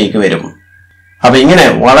പുറത്തേക്ക് വരും. അപ്പൊ ഇങ്ങനെ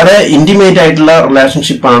വളരെ ഇന്റിമേറ്റ് ആയിട്ടുള്ള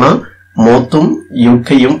റിലേഷൻഷിപ്പാണ് മോത്തും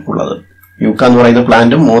യൂക്കയും ഉള്ളത്. യൂക്ക എന്ന് പറയുന്ന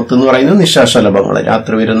പ്ലാന്റും മോത്ത് എന്ന് പറയുന്ന നിശാശലഭങ്ങൾ,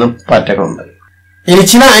 രാത്രി വരുന്ന പാറ്റകളുണ്ട്. ഇനി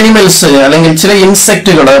ചില അനിമൽസ് അല്ലെങ്കിൽ ചില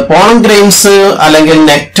ഇൻസെക്റ്റുകള് പോളൻ ഗ്രെയിൻസ് അല്ലെങ്കിൽ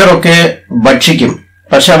നെക്ടർ ഒക്കെ ഭക്ഷിക്കും,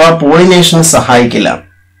 പക്ഷെ അവ പോളിനേഷന് സഹായിക്കില്ല.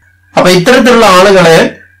 അപ്പൊ ഇത്തരത്തിലുള്ള ആളുകളെ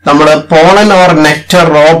നമ്മൾ പോളൻ ഓർ നെക്ടർ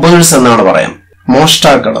റോബേഴ്സ് എന്നാണ് പറയാം.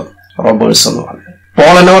 മോഷ്ടാക്കള്, റോബേഴ്സ് എന്ന് പറയുന്നത്.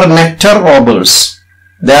 Pollen or nectar robbers.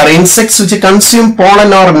 They are insects which consume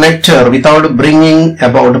pollen or nectar without bringing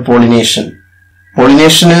about pollination.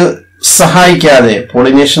 പോളിനേഷന് സഹായിക്കാതെ,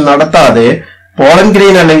 pollination നടത്താതെ പോളൻ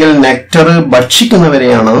ഗ്രെയിൻ അല്ലെങ്കിൽ നെക്ടർ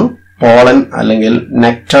ഭക്ഷിക്കുന്നവരെയാണ് പോളൻ അല്ലെങ്കിൽ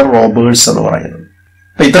നെക്ടർ റോബേഴ്സ് എന്ന് പറയുന്നത്.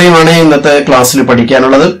 അപ്പൊ ഇത്രയുമാണ് ഇന്നത്തെ ക്ലാസ്സിൽ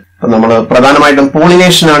പഠിക്കാനുള്ളത്. നമ്മൾ പ്രധാനമായിട്ടും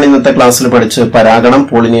പോളിനേഷൻ ആണ് ഇന്നത്തെ ക്ലാസ്സിൽ പഠിച്ച്. പരാഗണം,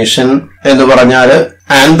 പോളിനേഷൻ എന്ന് പറഞ്ഞാൽ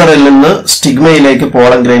ആന്തറിൽ നിന്ന് സ്റ്റിഗ്മയിലേക്ക്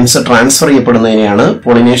പോളൻ ഗ്രെയിൻസ് ട്രാൻസ്ഫർ ചെയ്യപ്പെടുന്നതിനെയാണ്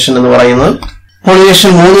പോളിനേഷൻ എന്ന് പറയുന്നത്.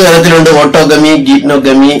 പോളിനേഷൻ 3 തരത്തിലുണ്ട്: ഓട്ടോഗമി,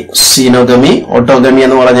 ഗീറ്റനോഗമി, സീനോഗമി. ഓട്ടോഗമി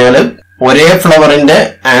എന്ന് പറഞ്ഞാൽ ഒരേ ഫ്ലവറിന്റെ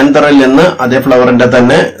ആന്തറിൽ നിന്ന് അതേ ഫ്ലവറിന്റെ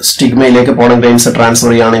തന്നെ സ്റ്റിഗ്മയിലേക്ക് പോളൻ ഗ്രെയിൻസ് ട്രാൻസ്ഫർ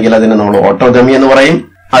ചെയ്യുകയാണെങ്കിൽ അതിനെ നമ്മൾ ഓട്ടോഗമി എന്ന് പറയും.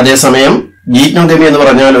 അതേസമയം ഗീറ്റനോഗമി എന്ന്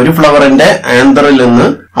പറഞ്ഞാൽ ഒരു ഫ്ലവറിന്റെ ആന്തറിൽ നിന്ന്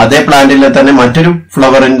അതേ പ്ലാന്റിലെ തന്നെ മറ്റൊരു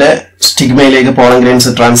ഫ്ലവറിന്റെ സ്റ്റിഗ്മയിലേക്ക് പോളൻ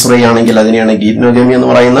ഗ്രെയിൻസ് ട്രാൻസ്ഫർ ചെയ്യുകയാണെങ്കിൽ അതിനെയാണ് ഗീറ്റനോഗമി എന്ന്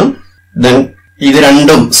പറയുന്നത്. ദെൻ ഇത്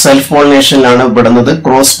രണ്ടും സെൽഫ് പോളിനേഷനിലാണ് പെടുന്നത്.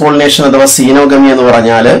 ക്രോസ് പോളിനേഷൻ അഥവാ സീനോഗമി എന്ന്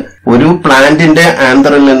പറഞ്ഞാൽ ഒരു പ്ലാന്റിന്റെ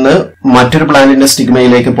ആന്തറിൽ നിന്ന് മറ്റൊരു പ്ലാന്റിന്റെ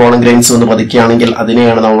സ്റ്റിഗ്മയിലേക്ക് പോളൻ ഗ്രെയിൻസ് വന്ന് പതിക്കുകയാണെങ്കിൽ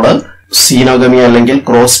അതിനെയാണ് നമ്മൾ സീനോഗമി അല്ലെങ്കിൽ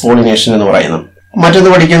ക്രോസ് പോളിനേഷൻ എന്ന് പറയുന്നത്. മറ്റൊന്ന്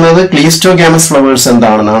പഠിക്കുന്നത് ക്ലീസ്റ്റോഗ്യാമസ് ഫ്ലവേഴ്സ്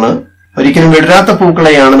എന്താണെന്നാണ്. ഒരിക്കലും വിടരാത്ത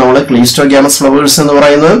പൂക്കളെയാണ് നമ്മൾ ക്ലീസ്റ്റോഗ്യാമസ് ഫ്ലവേഴ്സ് എന്ന്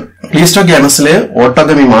പറയുന്നത്. ക്ലീസ്റ്റോഗ്യാമസില്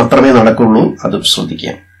ഓട്ടോഗമി മാത്രമേ നടക്കുള്ളൂ, അത്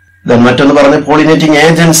ശ്രദ്ധിക്കാം. ദെൻ മറ്റൊന്ന് പറഞ്ഞ പോളിനേറ്റിംഗ്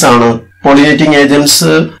ഏജന്റ്സ് ആണ്. പോളിനേറ്റിംഗ് ഏജന്റ്സ്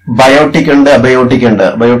ബയോട്ടിക് ഉണ്ട്, അബയോട്ടിക് ഉണ്ട്.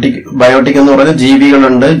 ബയോട്ടിക് എന്ന് പറഞ്ഞാൽ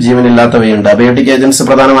ജീവികളുണ്ട്, ജീവനില്ലാത്തവയുണ്ട്. അബയോട്ടിക് ഏജന്റ്സ്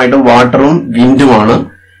പ്രധാനമായിട്ടും വാട്ടറും വിൻഡുമാണ്.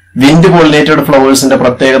 വിൻഡ് പോളിനേറ്റഡ് ഫ്ലവേഴ്സിന്റെ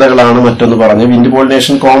പ്രത്യേകതകളാണ് മറ്റൊന്ന് പറഞ്ഞു. വിൻഡ്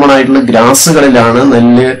പോളിനേഷൻ കോമൺ ആയിട്ടുള്ള ഗ്രാസുകളിലാണ്,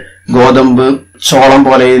 നെല്ല്, ഗോതമ്പ്, ചോളം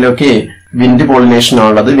പോലെയിലൊക്കെ വിൻഡ് പോളിനേഷൻ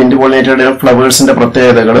ആണുള്ളത്. വിൻഡ് പോളിനേറ്റഡ് ഫ്ലവേഴ്സിന്റെ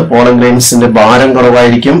പ്രത്യേകതകൾ: പോളൻ ഗ്രെയിൻസിന്റെ ഭാരം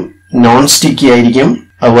കുറവായിരിക്കും, നോൺ സ്റ്റിക്കി ആയിരിക്കും,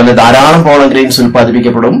 അതുപോലെ ധാരാളം പോളൻ ഗ്രെയിൻസ്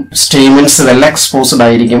ഉൽപ്പാദിപ്പിക്കപ്പെടും, സ്റ്റേമിൻസ് വെൽ എക്സ്പോസ്ഡ്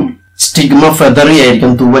ആയിരിക്കും, സ്റ്റിഗ്മ ഫെദറി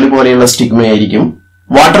ആയിരിക്കും, തൂവല് പോലെയുള്ള സ്റ്റിഗ്മ ആയിരിക്കും.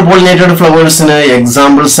 വാട്ടർ പോളിനേറ്റഡ് ഫ്ലവേഴ്സിന്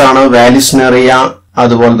എക്സാമ്പിൾസ് ആണ് വാലിസ്നറിയ,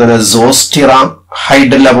 അതുപോലെ തന്നെ സോസ്റ്റിറ,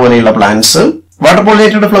 ഹൈഡ്രല്ല പോലെയുള്ള പ്ലാന്റ്സ്. വാട്ടർ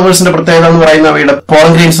പോളിനേറ്റഡ് ഫ്ലവേഴ്സിന്റെ പ്രത്യേകത എന്ന് പറയുന്ന അവയുടെ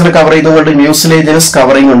പോളൻ ഗ്രെയിൻസിനെ കവർ ചെയ്തുകൊണ്ട് മ്യൂസിലേജിനസ്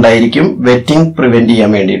കവറിംഗ് ഉണ്ടായിരിക്കും, വെറ്റിംഗ് പ്രിവെന്റ്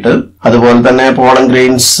ചെയ്യാൻ വേണ്ടിയിട്ട്. അതുപോലെ തന്നെ പോളൻ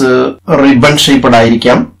ഗ്രെയിൻസ് റിബൺ ഷേപ്ഡ്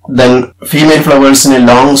ആയിരിക്കാം. ദെൻ ഫീമെയിൽ ഫ്ലവേഴ്സിന്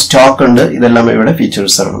ലോങ് സ്റ്റോക്ക് ഉണ്ട്. ഇതെല്ലാം ഇവയുടെ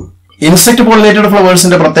ഫീച്ചേഴ്സ് ആണ്. ഇൻസെക്ട് പോളിനേറ്റഡ്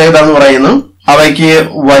ഫ്ലവേഴ്സിന്റെ പ്രത്യേകത എന്ന് പറയുന്നത് അവയ്ക്ക്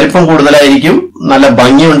വലിപ്പം കൂടുതലായിരിക്കും, നല്ല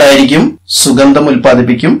ഭംഗി ഉണ്ടായിരിക്കും, സുഗന്ധം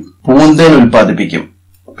ഉൽപ്പാദിപ്പിക്കും, പൂന്തേൻ ഉൽപ്പാദിപ്പിക്കും.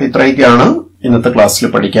 അപ്പൊ ഇത്രയൊക്കെയാണ് ഇന്നത്തെ ക്ലാസ്സിൽ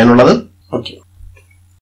പഠിക്കാനുള്ളത്. ഓക്കെ.